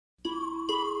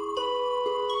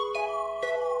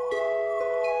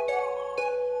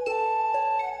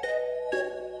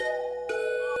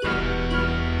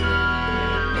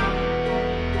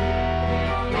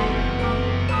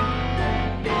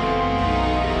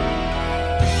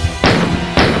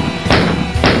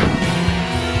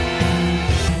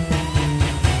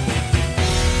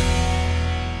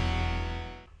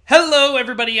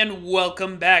everybody, and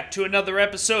welcome back to another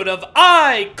episode of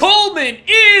Coleman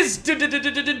is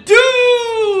Doomed!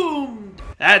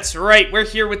 That's right, we're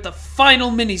here with the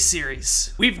final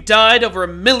miniseries. We've died over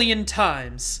 1,000,000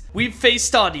 times. We've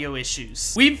faced audio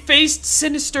issues. We've faced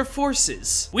sinister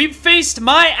forces. We've faced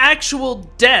my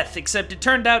actual death, except it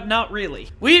turned out not really.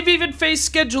 We've even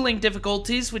faced scheduling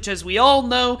difficulties, which as we all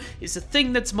know, is a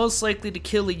thing that's most likely to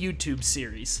kill a YouTube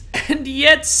series. And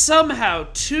yet somehow,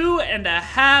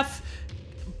 2.5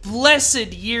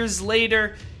 blessed years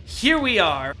later, here we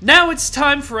are. Now it's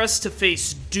time for us to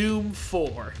face Doom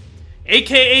 4.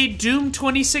 AKA Doom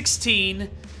 2016,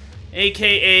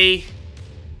 AKA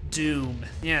Doom.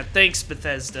 Yeah, thanks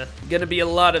Bethesda. Gonna be a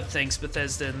lot of thanks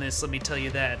Bethesda in this, let me tell you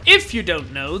that. If you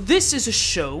don't know, this is a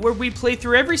show where we play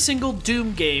through every single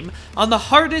Doom game on the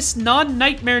hardest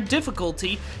non-nightmare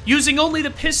difficulty using only the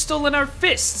pistol and our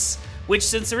fists, which,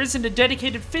 since there isn't a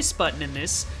dedicated fist button in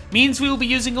this, means we will be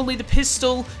using only the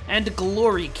pistol and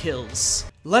glory kills.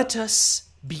 Let us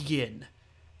begin.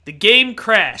 The game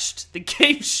crashed. The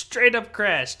game straight up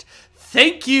crashed.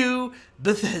 Thank you,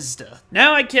 Bethesda.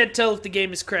 Now I can't tell if the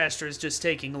game is crashed or is just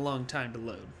taking a long time to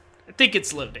load. I think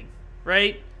it's loading,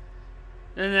 right?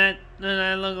 And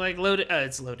that look like loading. Oh,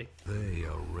 it's loading. They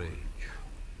are rage,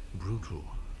 brutal,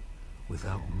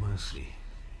 without mercy.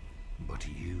 But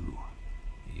you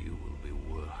will be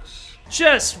worse.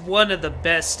 Just one of the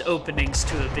best openings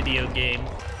to a video game.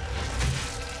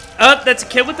 Oh, that's a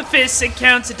kill with the fists. It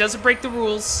counts. It doesn't break the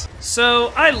rules.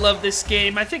 So, I love this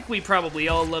game. I think we probably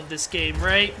all love this game,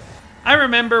 right? I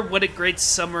remember what a great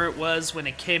summer it was when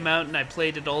it came out and I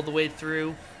played it all the way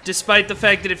through. Despite the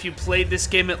fact that if you played this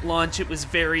game at launch, it was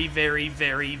very, very,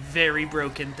 very, very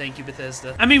broken. Thank you,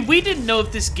 Bethesda. I mean, we didn't know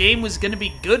if this game was going to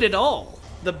be good at all.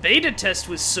 The beta test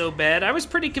was so bad, I was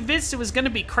pretty convinced it was going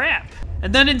to be crap.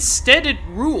 And then instead it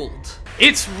ruled.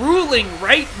 It's ruling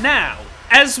right now.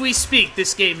 As we speak,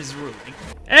 this game is ruling.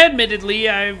 Admittedly,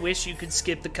 I wish you could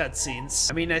skip the cutscenes.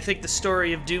 I mean, I think the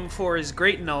story of Doom 4 is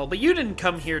great and all, but you didn't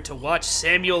come here to watch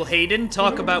Samuel Hayden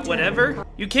talk about whatever.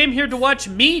 You came here to watch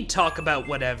me talk about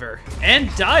whatever.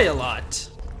 And die a lot.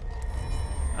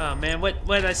 Oh man,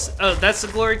 oh, that's the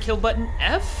glory kill button?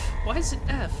 F? Why is it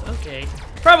F? Okay.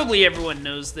 Probably everyone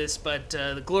knows this, but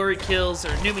the glory kills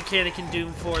are a new mechanic in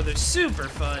Doom 4. They're super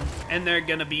fun, and they're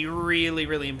gonna be really,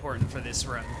 really important for this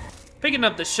run. Picking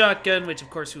up the shotgun, which of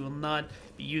course we will not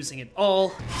be using at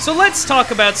all. So let's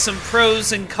talk about some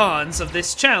pros and cons of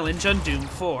this challenge on Doom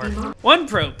 4. One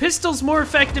pro, pistol's more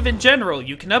effective in general.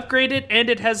 You can upgrade it, and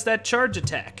it has that charge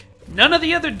attack. None of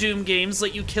the other Doom games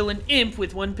let you kill an imp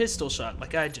with one pistol shot,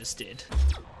 like I just did.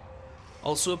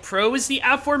 Also a pro is the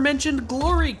aforementioned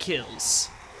glory kills.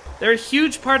 They're a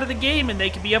huge part of the game, and they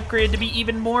can be upgraded to be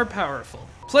even more powerful.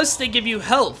 Plus, they give you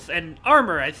health and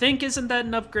armor, I think. Isn't that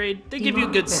an upgrade? They give you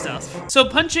good stuff. So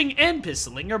punching and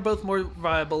pistoling are both more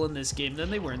viable in this game than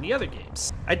they were in the other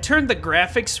games. I turned the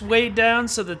graphics way down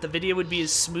so that the video would be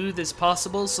as smooth as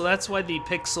possible, so that's why the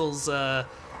pixels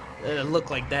look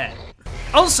like that.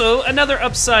 Also, another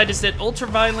upside is that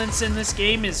ultraviolence in this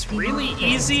game is really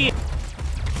easy.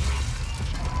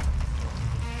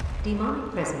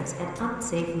 Demonic presence at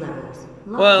unsafe levels.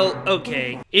 Well,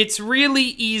 okay. It's really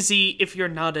easy if you're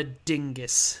not a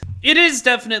dingus. It is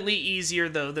definitely easier,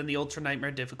 though, than the Ultra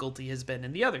Nightmare difficulty has been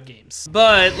in the other games.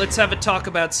 But let's have a talk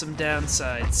about some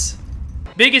downsides.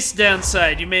 Biggest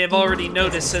downside, you may have already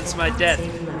noticed since my death.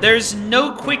 There's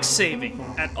no quick saving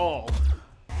at all.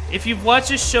 If you've watched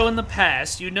this show in the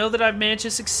past, you know that I've managed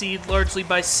to succeed largely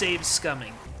by save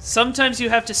scumming. Sometimes you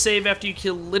have to save after you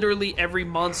kill literally every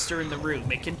monster in the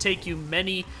room. It can take you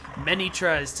many, many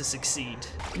tries to succeed.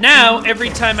 Now, every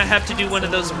time I have to do one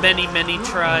of those many, many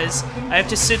tries, I have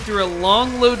to sit through a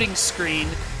long loading screen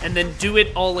and then do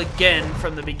it all again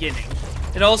from the beginning.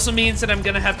 It also means that I'm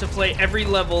gonna have to play every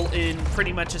level in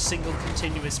pretty much a single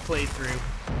continuous playthrough.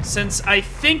 Since I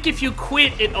think if you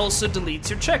quit, it also deletes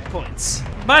your checkpoints.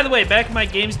 By the way, back in my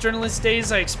games journalist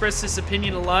days, I expressed this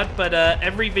opinion a lot, but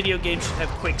every video game should have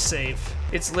quick save.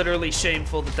 It's literally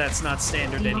shameful that that's not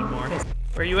standard anymore.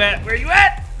 Where you at? Where you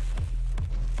at?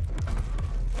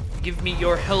 Give me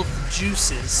your health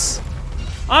juices.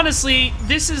 Honestly,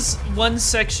 this is one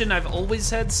section I've always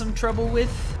had some trouble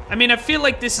with. I mean, I feel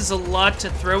like this is a lot to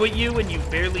throw at you when you've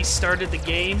barely started the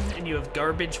game and you have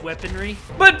garbage weaponry.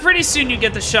 But pretty soon you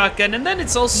get the shotgun and then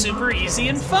it's all super easy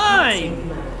and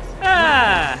fine.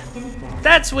 Ah,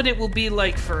 that's what it will be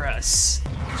like for us.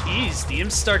 Jeez, the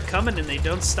imps start coming and they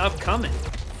don't stop coming.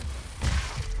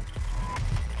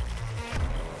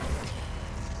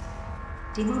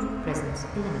 Demonic presence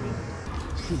eliminated.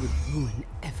 She would ruin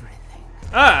everything.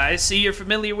 Ah, I see you're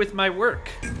familiar with my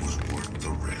work. It was worth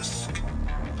the risk.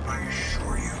 I assure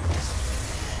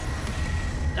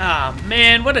Ah,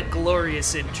 man, what a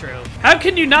glorious intro. How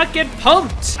can you not get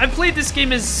pumped? I've played this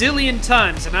game a zillion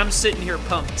times, and I'm sitting here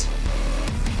pumped.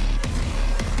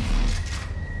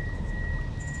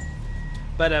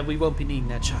 But we won't be needing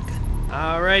that shotgun.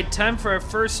 Alright, time for our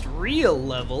first real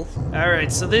level.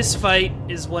 Alright, so this fight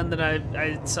is one that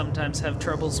I sometimes have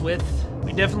troubles with.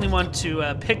 We definitely want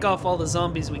to pick off all the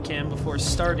zombies we can before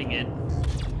starting it.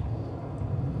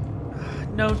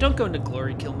 No, don't go into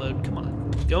glory kill mode, come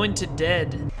on. Go into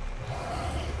dead.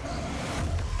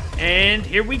 And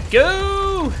here we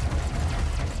go!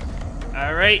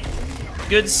 Alright,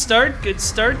 good start, good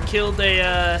start. Killed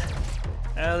a,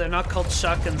 they're not called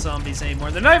shotgun zombies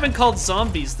anymore. They're not even called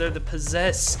zombies, they're the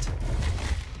possessed.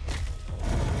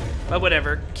 But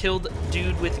whatever, killed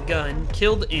dude with gun,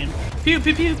 killed imp. Pew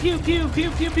pew pew pew pew pew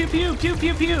pew pew pew pew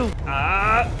pew pew.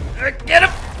 Get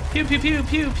him! Pew pew pew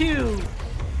pew pew.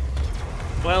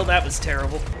 Well, that was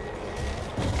terrible.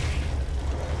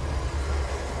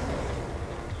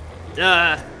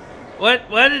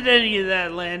 What did any of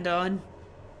that land on?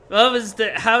 What was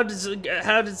the, how does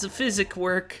the physics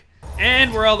work?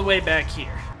 And we're all the way back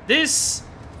here. This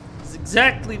is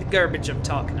exactly the garbage I'm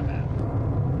talking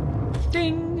about.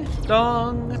 Ding,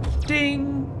 dong,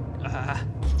 ding,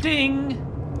 ding.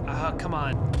 Come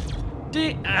on.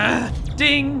 Ding,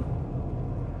 ding,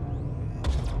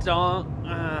 dong,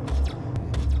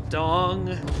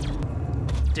 dong,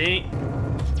 ding,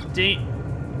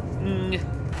 ding,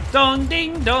 dong,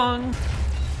 ding, dong.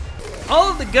 All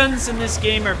of the guns in this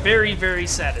game are very, very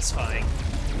satisfying,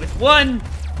 with one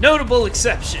notable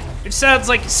exception, which sounds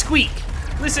like a squeak.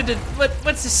 Listen to,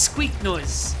 what's this squeak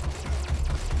noise?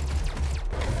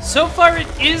 So far, it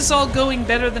is all going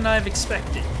better than I've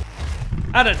expected.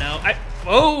 I don't know,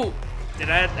 whoa! Did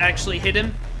I actually hit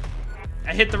him?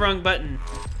 I hit the wrong button.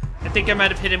 I think I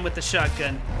might have hit him with the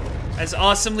shotgun. As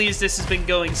awesomely as this has been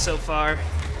going so far,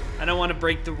 I don't want to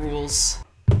break the rules.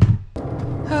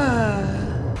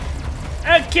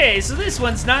 Okay, so this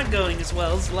one's not going as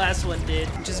well as the last one did,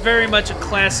 which is very much a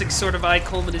classic sort of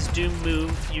Coleman is doomed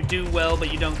move. You do well,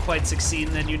 but you don't quite succeed,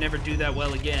 and then you never do that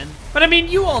well again. But I mean,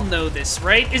 you all know this,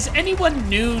 right? Is anyone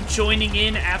new joining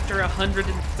in after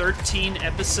 113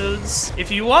 episodes? If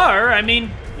you are, I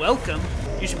mean, welcome.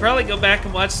 You should probably go back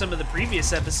and watch some of the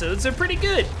previous episodes. They're pretty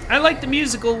good. I like the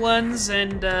musical ones,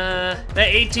 and that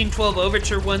 1812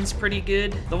 Overture one's pretty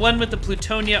good. The one with the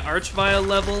Plutonia Archvile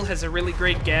level has a really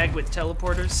great gag with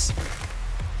teleporters.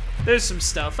 There's some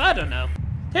stuff, I don't know.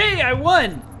 Hey, I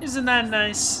won! Isn't that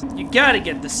nice? You gotta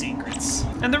get the secrets.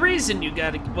 And the reason you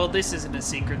gotta, well, this isn't a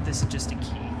secret, this is just a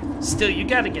key. Still, you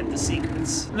gotta get the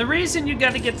secrets. And the reason you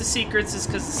gotta get the secrets is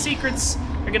because the secrets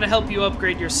are gonna help you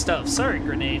upgrade your stuff. Sorry,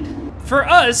 grenade. For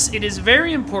us, it is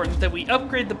very important that we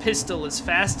upgrade the pistol as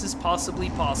fast as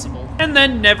possibly possible, and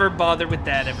then never bother with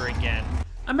that ever again.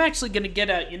 I'm actually gonna get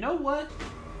out, you know what?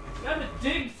 Gotta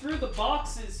dig through the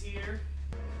boxes here.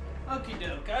 Okie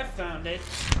doke, I found it.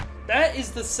 That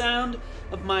is the sound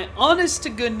of my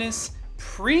honest-to-goodness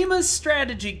Prima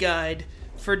strategy guide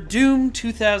for Doom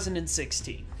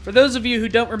 2016. For those of you who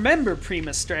don't remember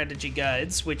Prima strategy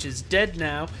guides, which is dead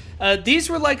now, these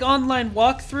were like online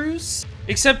walkthroughs,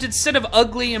 except instead of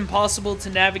ugly, impossible to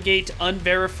navigate,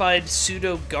 unverified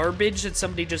pseudo-garbage that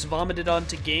somebody just vomited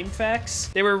onto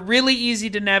GameFAQs, they were really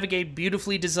easy to navigate,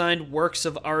 beautifully designed works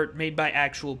of art made by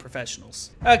actual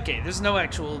professionals. Okay, there's no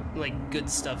actual, like, good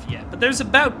stuff yet, but there's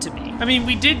about to be. I mean,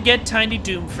 we did get Tiny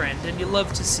Doom Friend, and you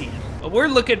love to see him. But we're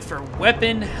looking for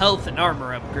weapon, health, and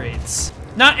armor upgrades.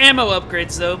 Not ammo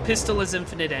upgrades, though. Pistol has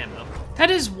infinite ammo. That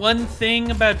is one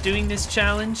thing about doing this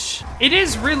challenge. It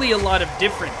is really a lot of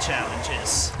different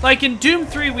challenges. Like in Doom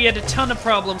 3, we had a ton of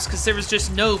problems because there was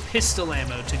just no pistol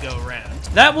ammo to go around.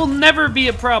 That will never be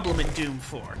a problem in Doom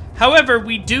 4. However,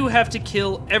 we do have to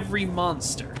kill every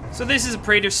monster. So this is a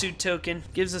Praetor suit token.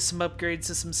 Gives us some upgrades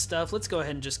to some stuff. Let's go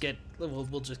ahead and just get, we'll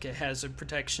just get hazard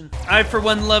protection. I, for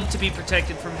one, love to be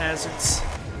protected from hazards.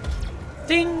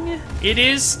 Ding! It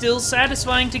is still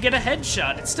satisfying to get a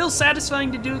headshot. It's still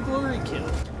satisfying to do a glory kill.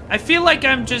 I feel like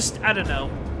I'm just, I don't know.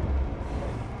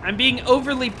 I'm being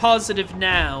overly positive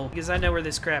now because I know where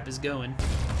this crap is going.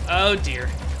 Oh dear.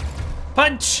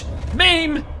 Punch!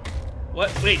 Maim!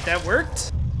 What? Wait, that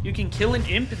worked? You can kill an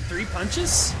imp in 3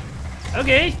 punches?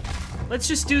 Okay. Let's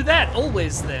just do that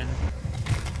always then.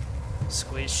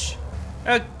 Squish.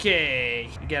 Okay,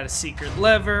 we got a secret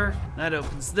lever. That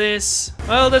opens this.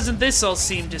 Well, doesn't this all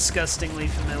seem disgustingly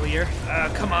familiar?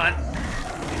 Come on.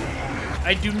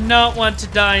 I do not want to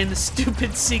die in the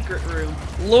stupid secret room.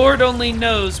 Lord only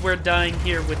knows where dying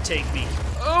here would take me.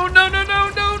 Oh, no, no, no,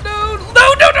 no, no,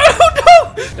 no, no,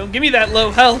 no, no! Don't give me that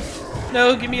low health.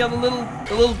 No, give me all the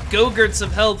little go-gurts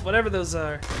of health, whatever those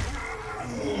are.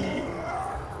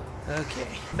 Okay.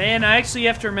 Man, I actually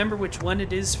have to remember which one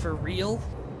it is for real.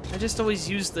 I just always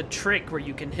use the trick where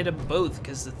you can hit them both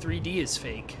because the 3D is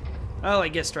fake. Oh, I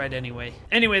guessed right anyway.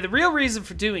 Anyway, the real reason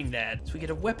for doing that is we get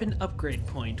a weapon upgrade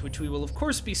point, which we will of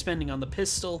course be spending on the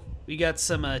pistol. We got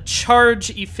some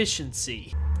charge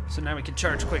efficiency. So now we can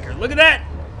charge quicker. Look at that!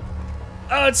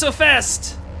 Oh, it's so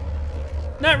fast!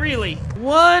 Not really.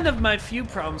 One of my few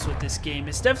problems with this game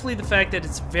is definitely the fact that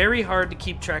it's very hard to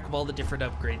keep track of all the different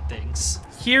upgrade things.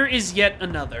 Here is yet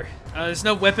another. There's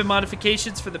no weapon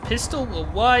modifications for the pistol? Well,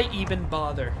 why even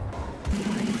bother?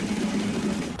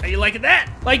 Are you liking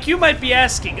that? Like, you might be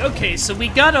asking, okay, so we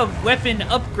got a weapon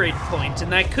upgrade point,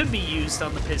 and that could be used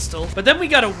on the pistol, but then we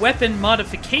got a weapon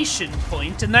modification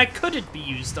point, and that couldn't be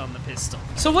used on the pistol.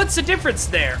 So what's the difference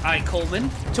there, Coleman?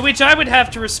 To which I would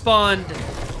have to respond,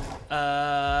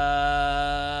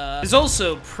 there's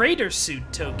also Praetor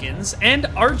Suit tokens and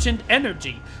Argent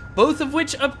Energy, both of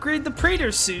which upgrade the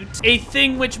Praetor Suit, a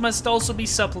thing which must also be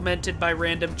supplemented by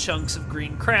random chunks of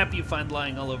green crap you find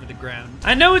lying all over the ground.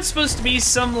 I know it's supposed to be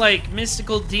some, like,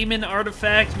 mystical demon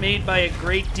artifact made by a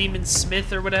great demon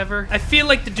smith or whatever. I feel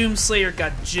like the Doomslayer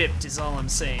got gypped is all I'm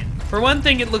saying. For one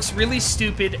thing, it looks really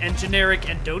stupid and generic,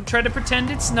 and don't try to pretend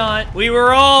it's not. We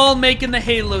were all making the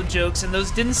Halo jokes, and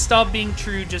those didn't stop being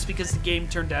true just because the game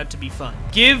turned out to be fun.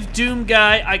 Give Doom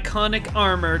Guy iconic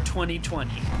armor 2020.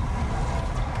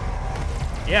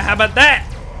 Yeah, how about that?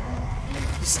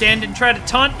 You stand and try to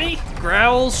taunt me?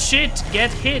 Growl, shit,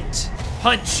 get hit.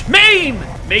 Punch, maim!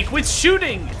 Make with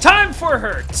shooting. Time for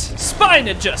hurt. Spine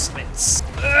adjustments.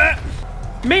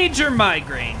 Major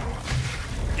migraine.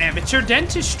 Amateur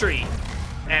dentistry.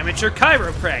 Amateur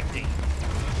chiropractic.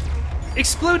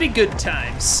 Exploding good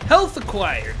times. Health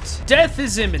acquired. Death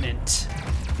is imminent.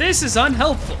 This is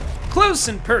unhelpful. Close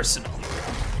and personal.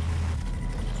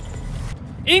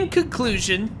 In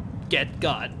conclusion, get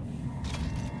God.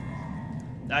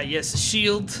 Ah, yes, a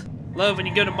shield. Love when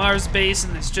you go to Mars base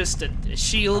and it's just a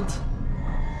shield.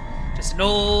 Just an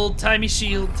old-timey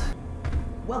shield.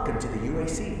 Welcome to the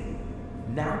UAC.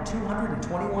 Now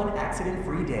 221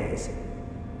 accident-free days.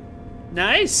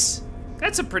 Nice.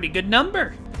 That's a pretty good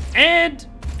number. And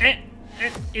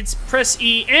it's press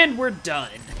E and we're done.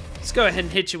 Let's go ahead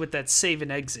and hit you with that save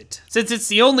and exit. Since it's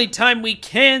the only time we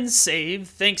can save,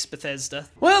 thanks Bethesda.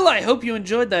 Well, I hope you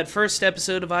enjoyed that first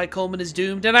episode of Coleman is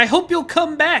Doomed, and I hope you'll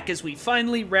come back as we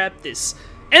finally wrap this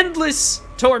endless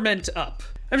torment up.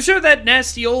 I'm sure that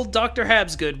nasty old Dr.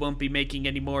 Habsgood won't be making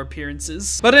any more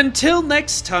appearances. But until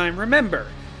next time, remember,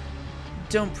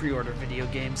 don't pre-order video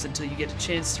games until you get a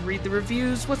chance to read the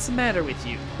reviews. What's the matter with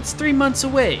you? It's 3 months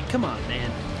away. Come on,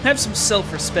 man. Have some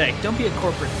self-respect. Don't be a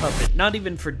corporate puppet, not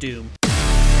even for Doom.